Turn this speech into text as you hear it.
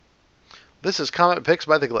This is Comet Picks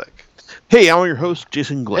by the Glick. Hey, I'm your host,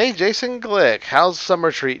 Jason Glick. Hey, Jason Glick, how's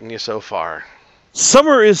summer treating you so far?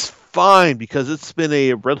 Summer is fine because it's been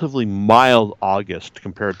a relatively mild August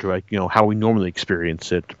compared to how we normally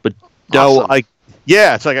experience it. But no, Awesome.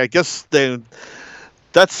 it's like I guess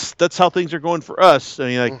that's how things are going for us. I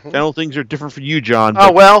mean, I know things are different for you, John. Oh,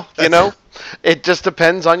 But well, it just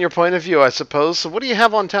depends on your point of view, I suppose. So, what do you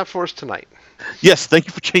have on tap for us tonight? yes, thank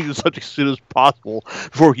you for changing the subject as soon as possible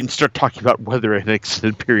before we can start talking about weather in an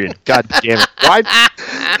extended period. God damn it! Why?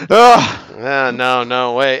 Ugh.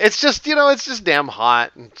 No way. It's just, it's just damn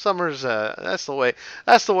hot. And summer's, that's the way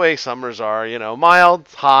summers are. Mild,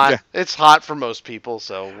 hot. Yeah. It's hot for most people,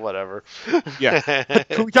 so whatever. Yeah,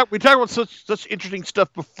 we talk about such interesting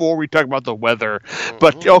stuff before we talk about the weather,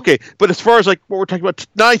 but okay. But as far as like what we're talking about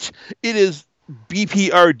tonight, it is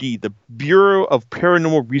BPRD, the Bureau of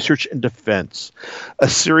Paranormal Research and Defense, a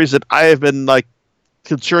series that I have been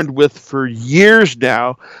concerned with for years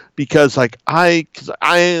now because I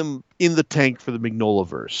am in the tank for the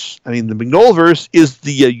Mignolaverse. I mean, the Mignolaverse is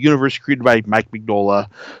the universe created by Mike Mignola,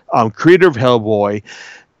 creator of Hellboy,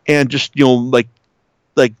 and just like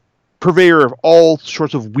purveyor of all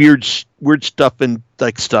sorts of weird stuff and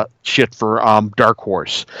shit for Dark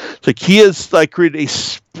Horse. It's like he has created a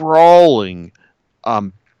sprawling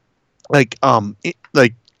like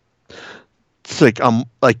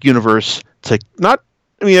universe. It's like not,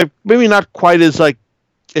 I mean, maybe not quite as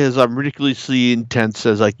as ridiculously intense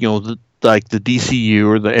as the DCU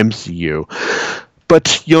or the MCU,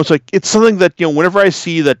 but it's something that whenever I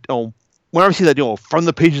see that from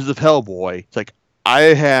the pages of Hellboy, it's like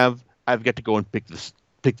I've got to go and pick this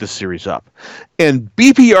series up. And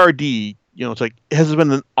BPRD, has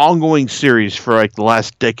been an ongoing series for the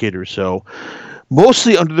last decade or so,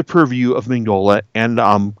 mostly under the purview of Mignola and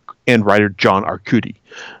writer John Arcudi.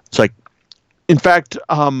 It's in fact,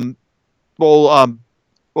 Dark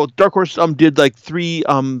Horse did three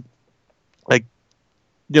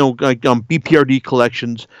BPRD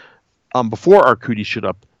collections before Arcudi showed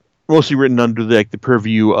up, mostly written under the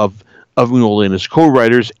purview of Mignola and his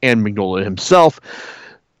co-writers and Mignola himself.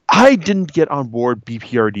 I didn't get on board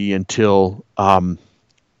BPRD until Arcudi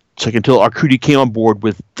came on board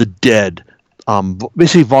with The Dead,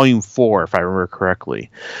 basically Volume 4, if I remember correctly.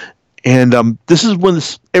 And this is when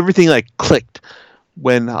everything clicked.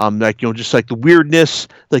 When just the weirdness,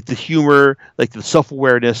 the humor, the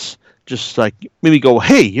self-awareness, just made me go,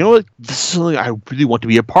 hey, you know what? This is something I really want to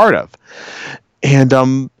be a part of. And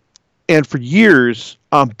for years,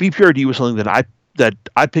 BPRD was something that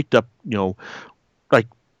I picked up.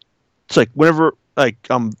 It's whenever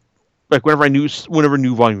whenever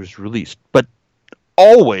new volume was released. But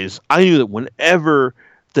always, I knew that whenever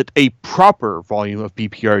that a proper volume of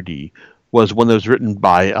BPRD was one that was written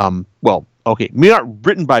by maybe not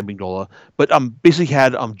written by Mignola, but basically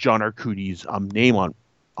had John Arcudi's name on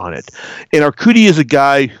it. And Arcudi is a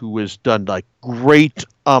guy who has done great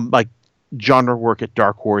genre work at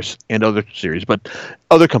Dark Horse and other series, but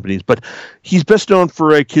other companies. But he's best known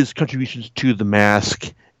for his contributions to The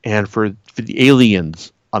Mask and for the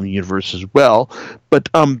Aliens universe as well. But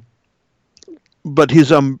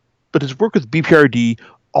his work with BPRD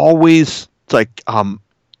always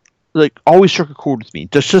always struck a chord with me.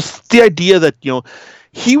 Just the idea that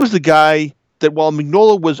he was the guy that while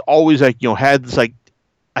Mignola was always had this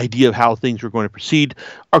idea of how things were going to proceed,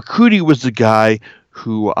 Arcudi was the guy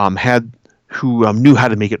who knew how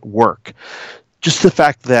to make it work. Just the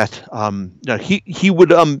fact that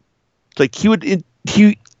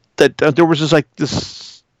there was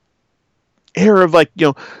this era of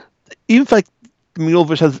even if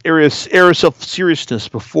Mignolaverse has this era of self-seriousness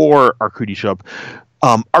before Arcudi showed up.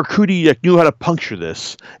 Arcudi knew how to puncture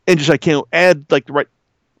this and just add the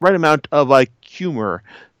right amount of humor.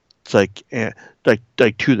 It's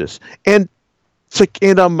to this, and it's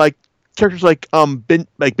characters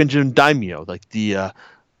Benjamin Daimio,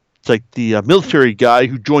 the military guy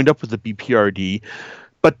who joined up with the BPRD,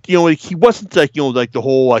 but he wasn't the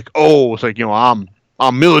whole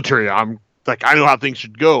I'm military, I know how things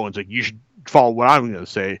should go, and it's you should follow what I'm going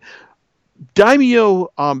to say. Daimio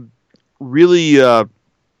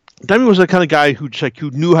Daimio was the kind of guy who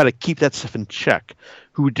knew how to keep that stuff in check,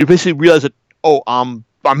 who basically realized that I'm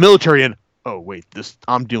military and wait,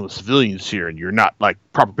 I'm dealing with civilians here and you're not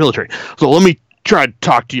proper military, so let me try to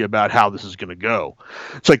talk to you about how this is going to go.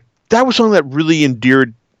 It's that was something that really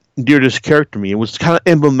endeared his character to me. It was kind of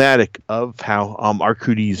emblematic of how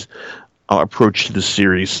Arcudi's approach to the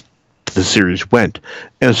series went.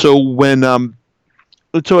 And so when while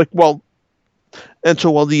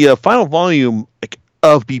the final volume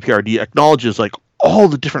of BPRD acknowledges all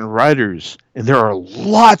the different writers, and there are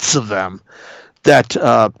lots of them that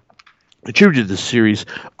attributed to this series,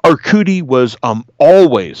 Arcudi was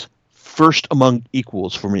always first among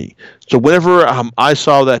equals for me. So whenever I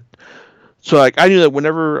saw that, so like I knew that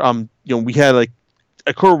whenever we had like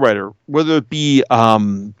a co-writer, whether it be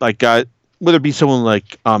whether it be someone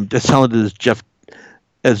like as talented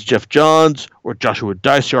as Jeff Johns or Joshua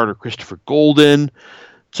Dysart or Christopher Golden,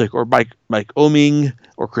 it's like or Mike Oming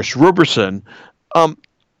or Chris Roberson,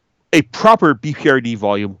 a proper BPRD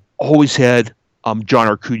volume always had John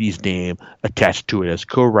Arcudi's name attached to it as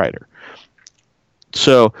co-writer.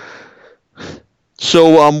 So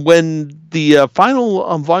when the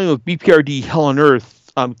final volume of BPRD Hell on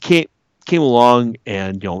Earth came along,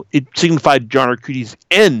 and it signified John Arcudi's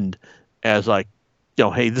end as like,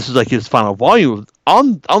 hey, this is like his final volume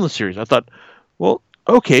on the series. I thought, well,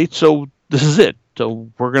 okay, so this is it. So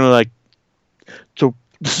we're gonna so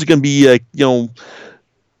this is gonna be like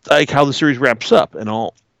how the series wraps up and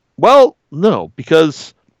all. Well, no,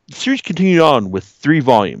 because the series continued on with 3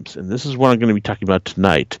 volumes, and this is what I'm going to be talking about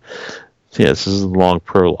tonight. So yes, this is a long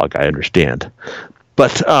prologue, I understand.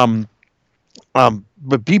 But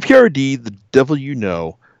BPRD, The Devil You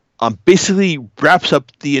Know, basically wraps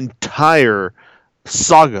up the entire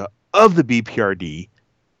saga of the BPRD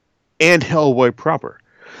and Hellboy proper.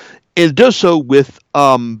 And it does so with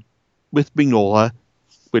Mignola,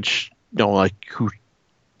 which who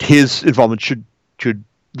his involvement should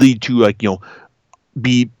lead to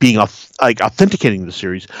being authenticating the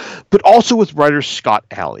series, but also with writer Scott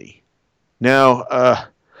Alley. Now,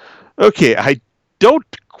 okay, I don't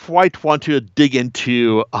quite want to dig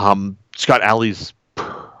into Scott Alley's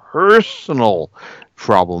personal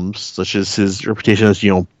problems, such as his reputation as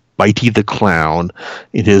Bitey the Clown,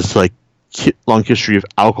 in his long history of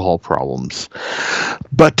alcohol problems.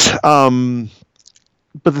 But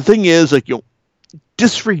the thing is,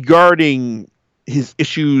 disregarding his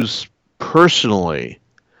issues personally,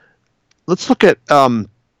 let's look at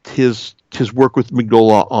his work with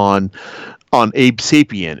Mignola on Abe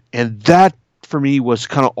Sapien, and that for me was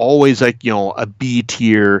kind of always a B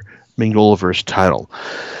tier Mignolaverse title.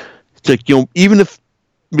 It's like even if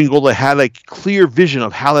Mignola had a clear vision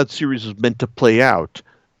of how that series was meant to play out,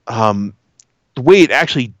 the way it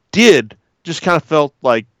actually did just kind of felt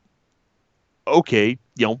like, okay,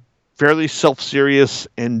 fairly self-serious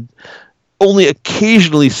and only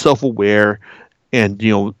occasionally self-aware, and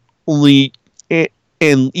only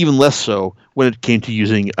and even less so when it came to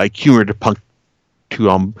using humor to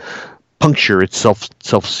puncture its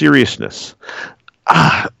self-seriousness.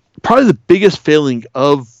 Probably the biggest failing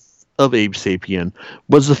of Abe Sapien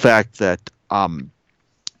was the fact that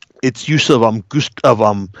its use of Gustav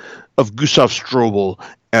Strobel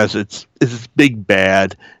as its big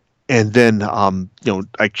bad, and then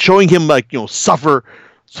showing him suffer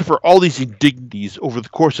all these indignities over the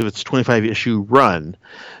course of its 25 issue run,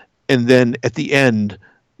 and then at the end,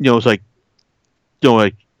 it's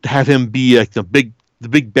have him be the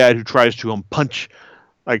big bad who tries to punch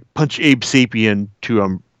Abe Sapien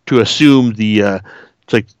to assume the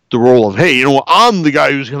role of, hey, I'm the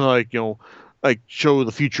guy who's gonna show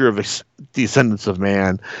the future of the descendants of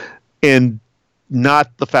man, and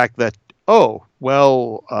not the fact that Strobel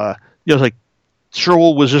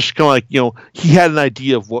was just kind of he had an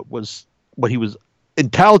idea of what he was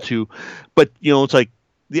entitled to, but the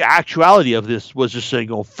actuality of this was just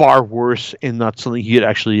far worse and not something he could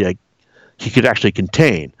actually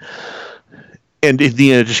contain. And in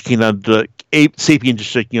the end, it just came down to Abe Sapien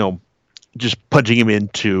just punching him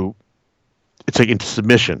into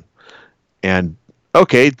submission. And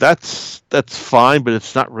okay, that's fine, but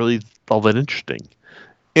it's not really all that interesting.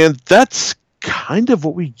 And that's kind of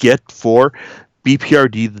what we get for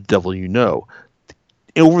BPRD, The Devil You Know.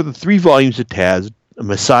 Over the 3 volumes it has,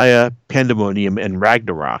 Messiah, Pandemonium, and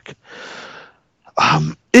Ragnarok,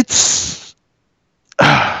 it's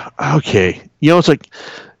okay.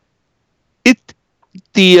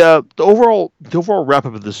 The overall wrap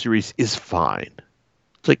up of the series is fine.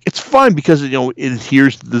 It's fine because it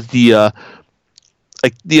adheres to the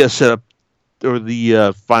setup or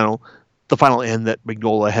the final end that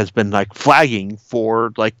Mignola has been flagging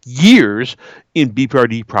for years in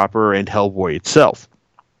BPRD proper and Hellboy itself.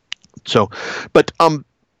 So, but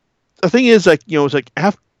the thing is,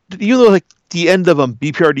 after, even though the end of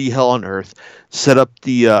BPRD Hell on Earth set up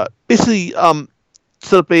the basically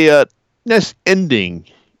set up a nice ending,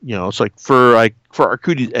 it's for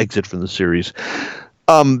Arcudi's exit from the series.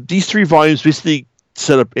 These 3 volumes basically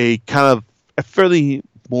set up a kind of a fairly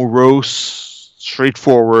morose,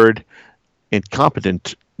 straightforward, and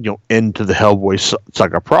competent end to the Hellboy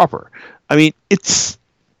saga proper. I mean, it's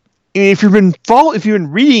if you've been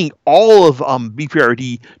reading all of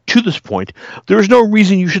BPRD to this point, there is no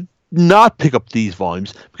reason you should not pick up these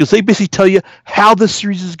volumes, because they basically tell you how this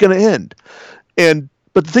series is going to end.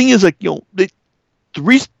 But the thing is, like, the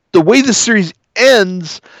way this series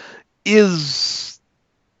ends is,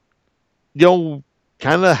 kind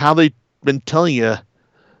of how they've been telling you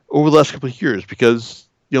over the last couple of years, because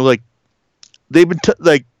like they've been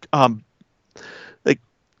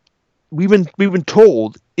we've been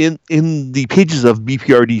told in the pages of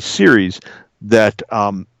BPRD series that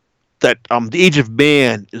the Age of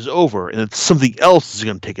Man is over and that something else is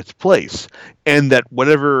going to take its place, and that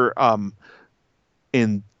whatever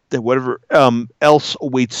else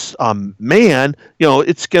awaits man,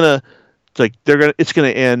 it's gonna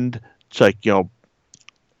end. It's like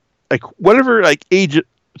like whatever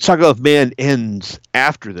Saga of Man ends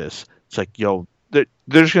after this. It's like they're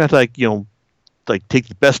just gonna have to take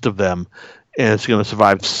the best of them, and it's going to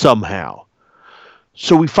survive somehow.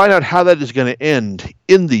 So we find out how that is going to end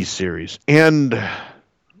in these series, and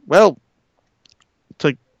well, it's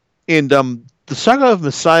like, and the Saga of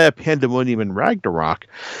Messiah, Pandemonium, and Ragnarok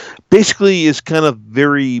basically is kind of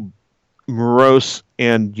very morose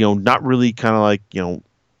and not really kind of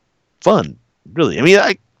fun, really. I mean,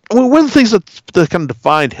 one of the things that kind of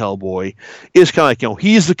defined Hellboy is kind of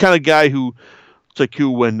he's the kind of guy who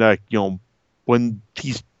when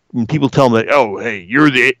people tell him that, oh, hey, you're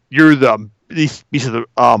the beast of the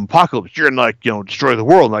apocalypse, you're gonna destroy the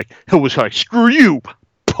world, he'll was screw you,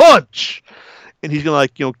 punch, and he's gonna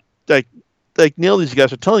nail these guys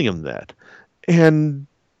for telling him that. And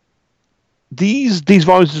these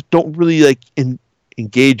volumes just don't really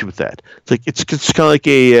engage with that. It's kind of like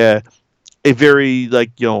a very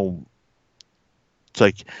it's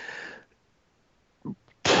like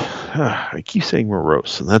I keep saying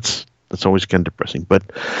morose, and that's always kind of depressing. But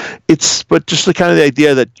just the kind of the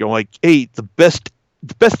idea that hey, the best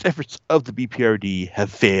efforts of the BPRD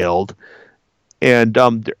have failed, and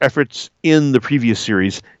their efforts in the previous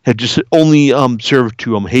series have just only served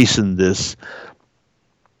to hasten this.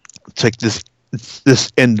 It's like this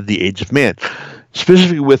end of the Age of Man,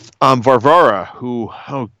 specifically with Varvara, who,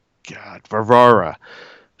 oh God, Varvara,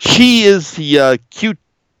 she is the cute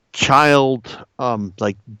child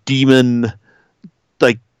demon,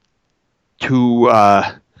 who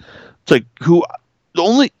who the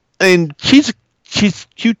only, and she's a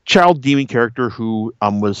cute child demon character who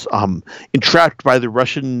was entrapped by the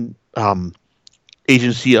Russian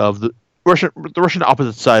agency of the Russian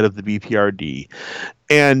opposite side of the BPRD.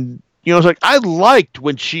 And it's I liked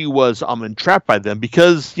when she was entrapped by them,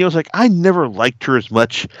 because I never liked her as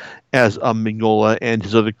much as Mignola and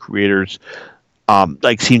his other creators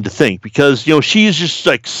seem to think, because she is just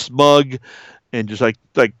smug and just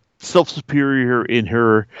self-superior in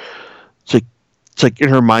her, it's like in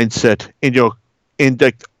her mindset. And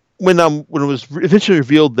when it was eventually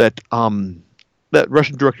revealed that that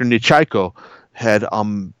Russian director Nichaiko had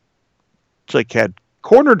had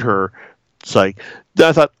cornered her, then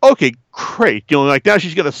I thought, okay, great, now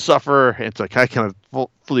she's gonna suffer, and it's I kind of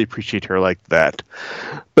fully appreciate her like that.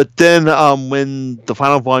 But then when the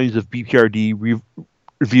final volumes of BPRD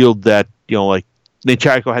revealed that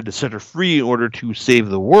Nichaiko had to set her free in order to save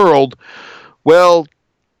the world, well,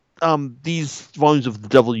 these volumes of The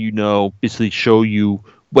Devil You Know basically show you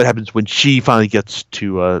what happens when she finally gets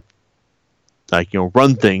to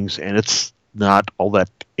run things, and it's not all that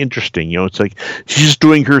interesting. It's she's just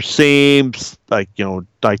doing her same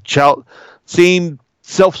same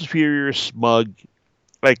self-superior smug,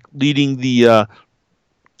 leading the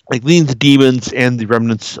demons and the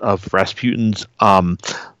remnants of Rasputin's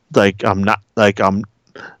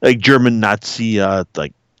German Nazi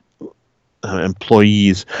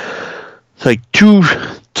employees to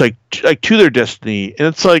their destiny. And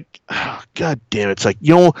it's oh, God damn it, it's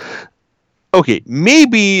okay,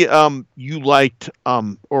 maybe you liked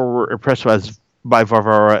or were impressed by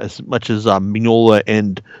Varvara as much as Mignola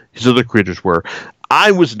and his other creators were.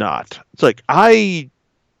 I was not.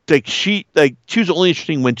 It's she was only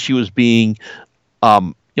interesting when she was being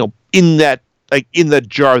in that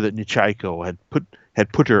jar that Nichaiko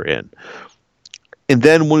had put her in. And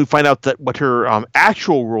then when we find out that what her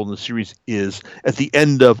actual role in the series is at the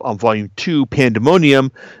end of Volume 2,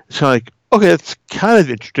 Pandemonium, it's kind of okay, that's kind of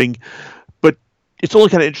interesting, but it's only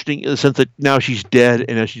kind of interesting in the sense that now she's dead,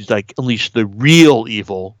 and now she's unleashed the real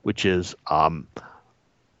evil, which is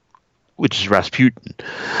Rasputin.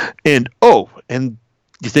 And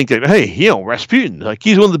you think that, hey, Rasputin,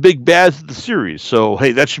 he's one of the big bads of the series, so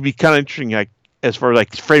hey, that should be kind of interesting, as far as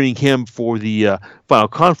framing him for the final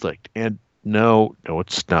conflict. And no,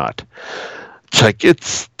 it's not.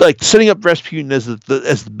 it's like setting up Rasputin as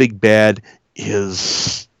the big bad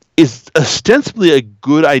is ostensibly a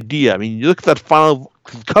good idea. I mean, you look at that final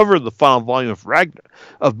cover of the final volume of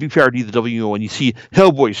BPRD the WO, and you see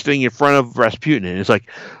Hellboy standing in front of Rasputin, and it's like,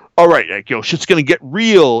 all right, like, shit's gonna get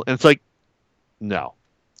real, and it's like, no.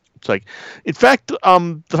 It's like, in fact,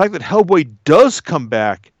 the fact that Hellboy does come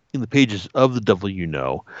back in the pages of the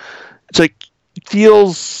WO, it's like, it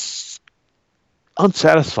feels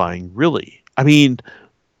unsatisfying, really. I mean,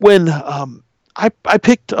 when I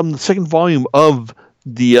picked the second volume of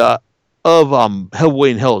the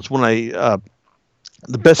Hellboy in Hell, it's when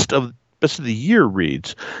the best of the year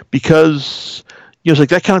reads, because it's like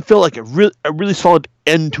that kind of felt like a really solid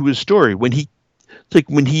end to his story when he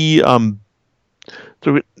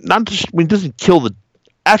so not just when he doesn't kill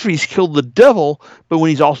after he's killed the devil, but when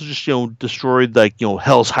he's also just destroyed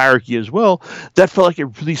Hell's hierarchy as well. That felt like a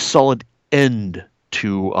really solid end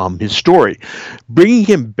to his story. Bringing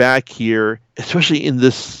him back here, especially in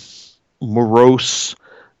this morose,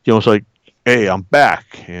 it's like, hey, I'm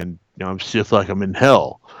back, and I'm still like I'm in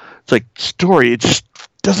hell. It's like story. It just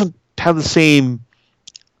doesn't have the same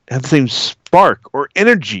spark or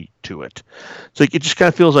energy to it. It's like it just kind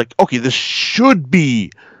of feels like, okay, this should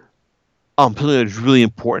be something that's really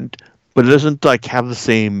important, but it doesn't have the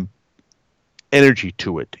same energy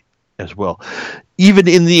to it as well. Even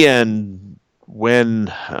in the end, when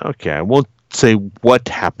I won't say what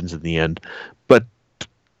happens in the end, but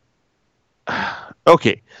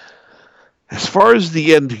okay, as far as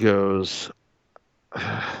the end goes,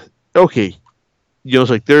 okay, it's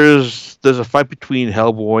like there's a fight between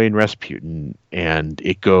Hellboy and Rasputin, and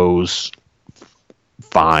it goes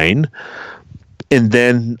fine, and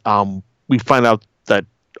then we find out that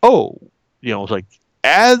it's like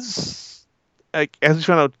as we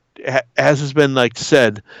found out, as has been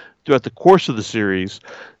said throughout the course of the series,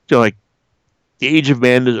 the Age of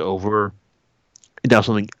Man is over, and now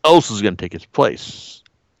something else is going to take its place,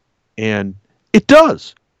 and it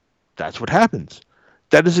does. That's what happens.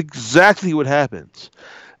 That is exactly what happens,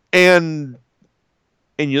 and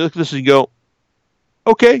you look at this and you go,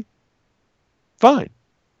 okay, fine,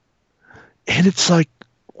 and it's like,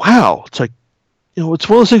 wow, it's like, it's one of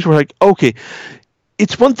those things where okay,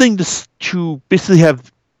 it's one thing to basically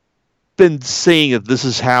have been saying that this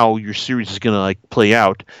is how your series is going to play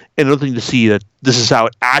out, and another thing to see that this is how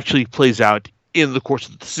it actually plays out in the course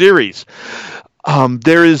of the series.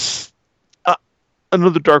 There is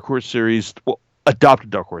another Dark Horse series, adopted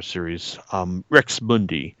Dark Horse series, Rex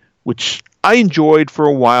Mundi, which I enjoyed for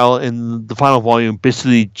a while, and the final volume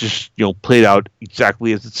basically just played out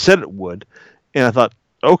exactly as it said it would, and I thought,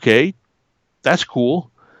 okay, that's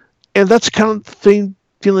cool, and that's kind of the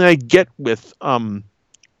feeling I get with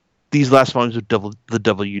these last volumes of the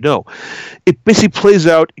WO. It basically plays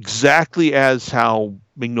out exactly as how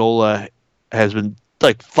Mignola has been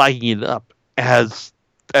flagging it up as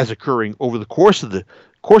occurring over the course of the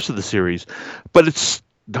series, but it's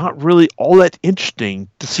not really all that interesting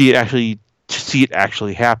to see it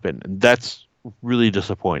actually happen, and that's really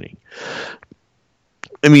disappointing.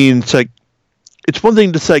 I mean, it's like, it's one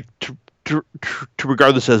thing to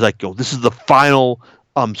regard this as this is the final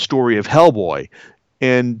story of Hellboy,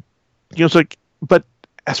 and it's like, but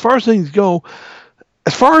as far as things go,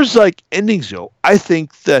 as far as endings go, I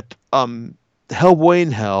think that Hellboy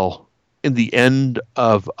in Hell, in the end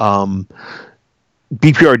of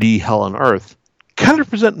BPRD Hell on Earth, kind of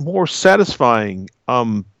present more satisfying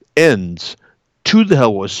ends to the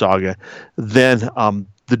Hellboy saga than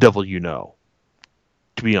the Devil You Know,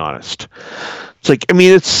 to be honest. It's like, I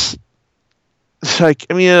mean,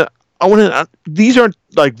 I want to. These aren't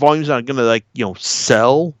volumes that I'm gonna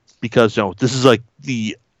sell, because this is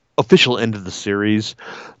the official end of the series.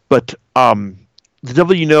 But the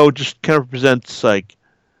Devil You Know just kind of presents a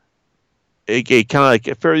kind of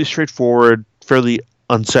a fairly straightforward, fairly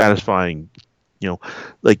unsatisfying,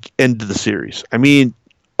 end of the series. I mean,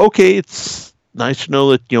 okay, it's nice to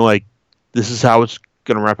know that this is how it's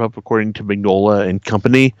going to wrap up according to Mignola and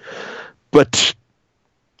company, but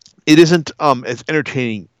it isn't as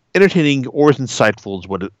entertaining or as insightful as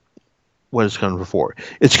what it's come before.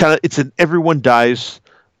 It's an everyone dies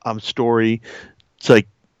story.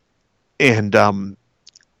 And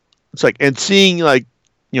seeing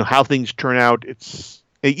how things turn out. It's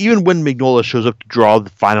even when Mignola shows up to draw the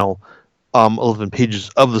final 11 pages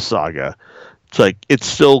of the saga, it's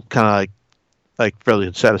still kind of fairly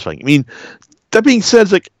unsatisfying. I mean, that being said,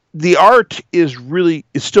 the art is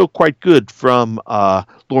still quite good from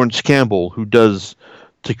Lawrence Campbell, who does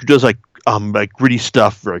gritty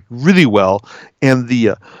stuff really well, and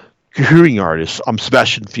the coloring artists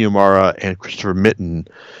Sebastian Fiumara and Christopher Mitten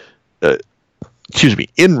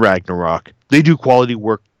in Ragnarok, they do quality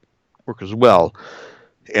work as well.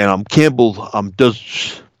 And Campbell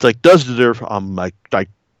does deserve like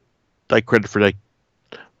credit for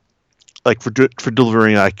for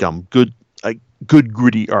delivering good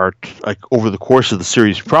gritty art over the course of the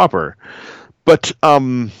series proper. But I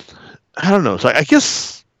don't know. So I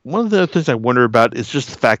guess one of the things I wonder about is just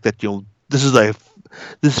the fact that this is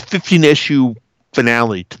this 15-issue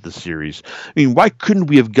finale to the series. I mean, why couldn't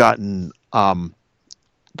we have gotten Arcudi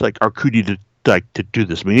to do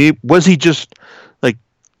this? I mean, was he just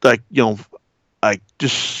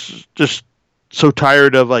just so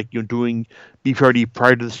tired of doing BPRD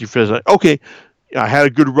prior to this? He feels like, okay, I had a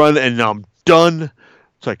good run and now I'm done.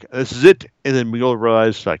 It's like, this is it. And then we all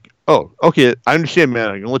realized oh, okay, I understand, man.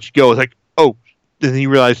 I'm gonna let you go. It's like, oh, then he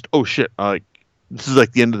realized, oh shit, this is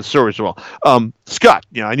the end of the story as well. Scott,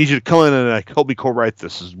 I need you to come in and help me co-write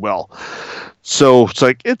this as well. So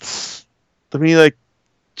it's but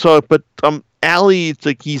Ali, it's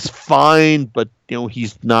he's fine, but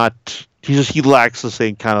he's not. He lacks the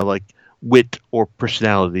same kind of wit or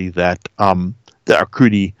personality that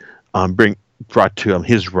Arcudi brought to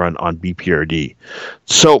his run on BPRD.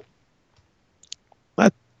 So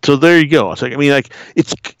there you go. It's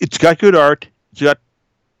it's got good art. It's got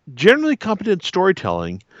generally competent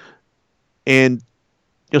storytelling, and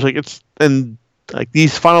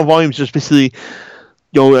these final volumes just basically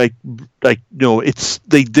it's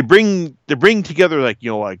they bring together the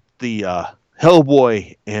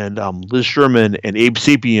Hellboy and Liz Sherman and Abe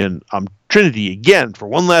Sapien Trinity again for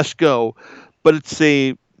one last go, but it's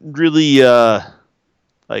a really kind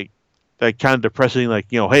of depressing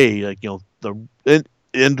hey the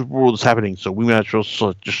end of the world is happening, so we might as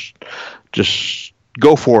well just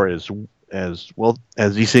go for it as well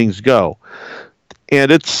as these things go,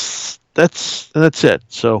 and that's it.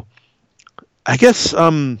 So I guess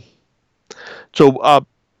so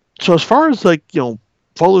as far as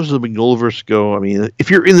followers of the Mignolaverse go, I mean,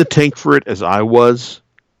 if you're in the tank for it as I was,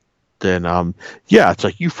 then yeah, it's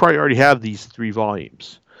you probably already have these 3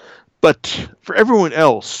 volumes. But for everyone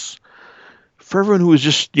else, for everyone who is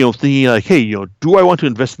just thinking hey, do I want to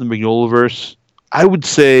invest in the Mignolaverse? I would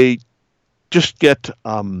say just get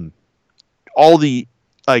all the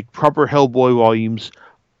proper Hellboy volumes,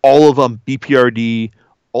 all of BPRD,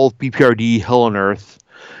 all of BPRD, Hell on Earth,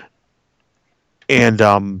 and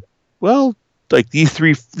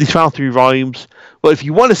these final 3 volumes. Well, if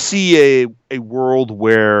you want to see a world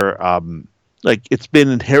where it's been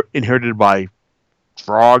inherited by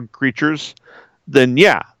frog creatures, then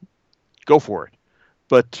yeah, go for it.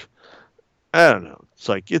 But I don't know.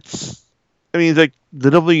 The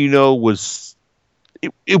Devil was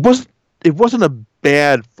it wasn't a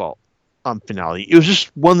bad finale. It was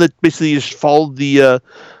just one that basically just followed the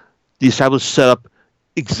established setup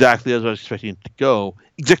exactly as I was expecting it to go,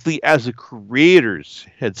 exactly as the creators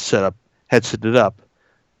had set it up,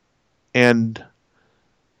 and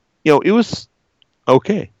it was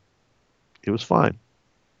okay. It was fine.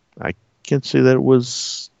 I can't say that it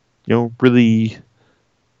was really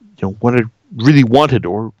what I really wanted,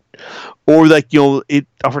 or it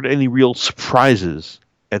offered any real surprises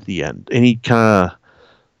at the end. Any kind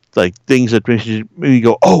of things that made me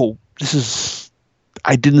go, oh,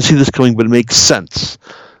 I didn't see this coming, but it makes sense.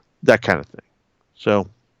 That kind of thing. So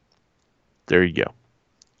there you go.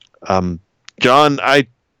 John,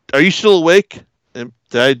 are you still awake?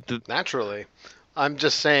 Naturally. I'm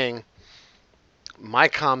just saying, my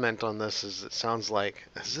comment on this is, it sounds like,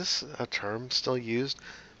 is this a term still used?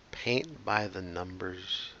 Paint by the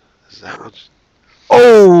numbers. Is that what?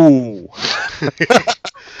 Oh.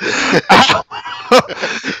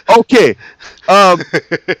 Okay. Okay.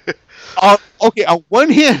 On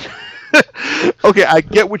one hand, okay, I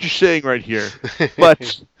get what you're saying right here,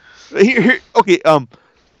 but here, okay.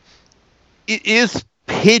 It is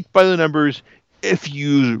paint by the numbers if you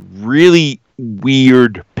use really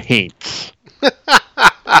weird paints.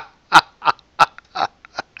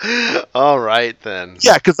 All right then.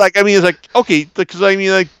 Yeah, because it's okay, because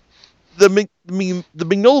the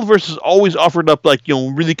Mignolaverse has always offered up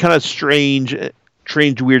really kind of strange,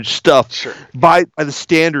 weird stuff. Sure. by the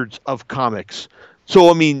standards of comics.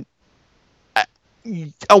 So I mean,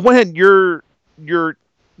 on one hand, your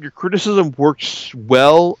criticism works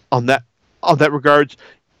well on that regards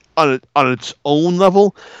on its own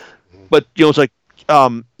level, but it's as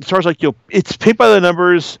far as it's paint by the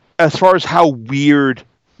numbers as far as how weird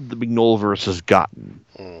the Mignolaverse has gotten.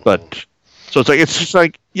 Mm-hmm. But so it's just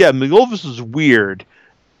yeah, Mignolaverse is weird,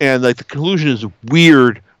 and the conclusion is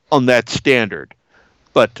weird on that standard.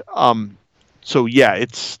 But so yeah,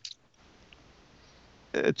 it's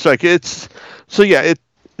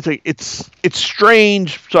it's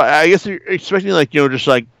strange. So I guess you're expecting just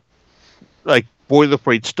like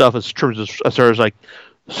boilerplate stuff as far as like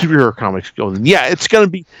superhero comics go. And yeah, it's still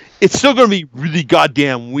gonna be really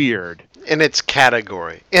goddamn weird in its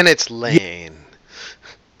category, in its lane.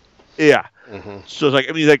 Yeah. Mm-hmm. So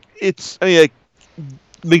it's like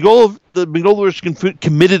the Magnolia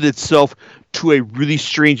committed itself to a really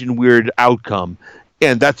strange and weird outcome,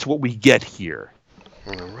 and that's what we get here.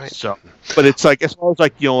 All right. So, but it's like as far as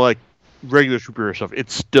like regular superhero stuff,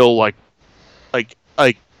 it's still like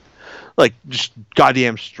just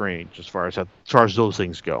goddamn strange as far as those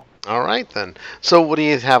things go. All right then. So what do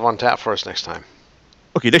you have on tap for us next time?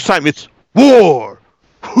 Okay, next time it's war.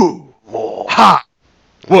 More. Ha!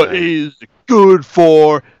 What is good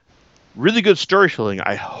for? Really good storytelling,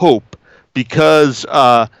 I hope, because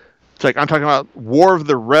it's like I'm talking about War of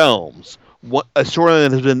the Realms, a story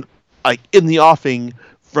that has been like in the offing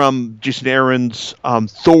from Jason Aaron's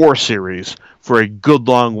Thor series for a good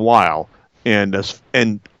long while, and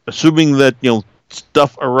assuming that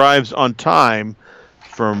stuff arrives on time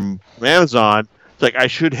from Amazon, it's like I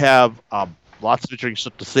should have lots of interesting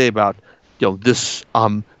stuff to say about this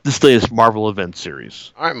latest Marvel event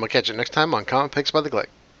series. All right, we'll catch you next time on Comic Picks by the Click.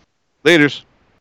 Laters.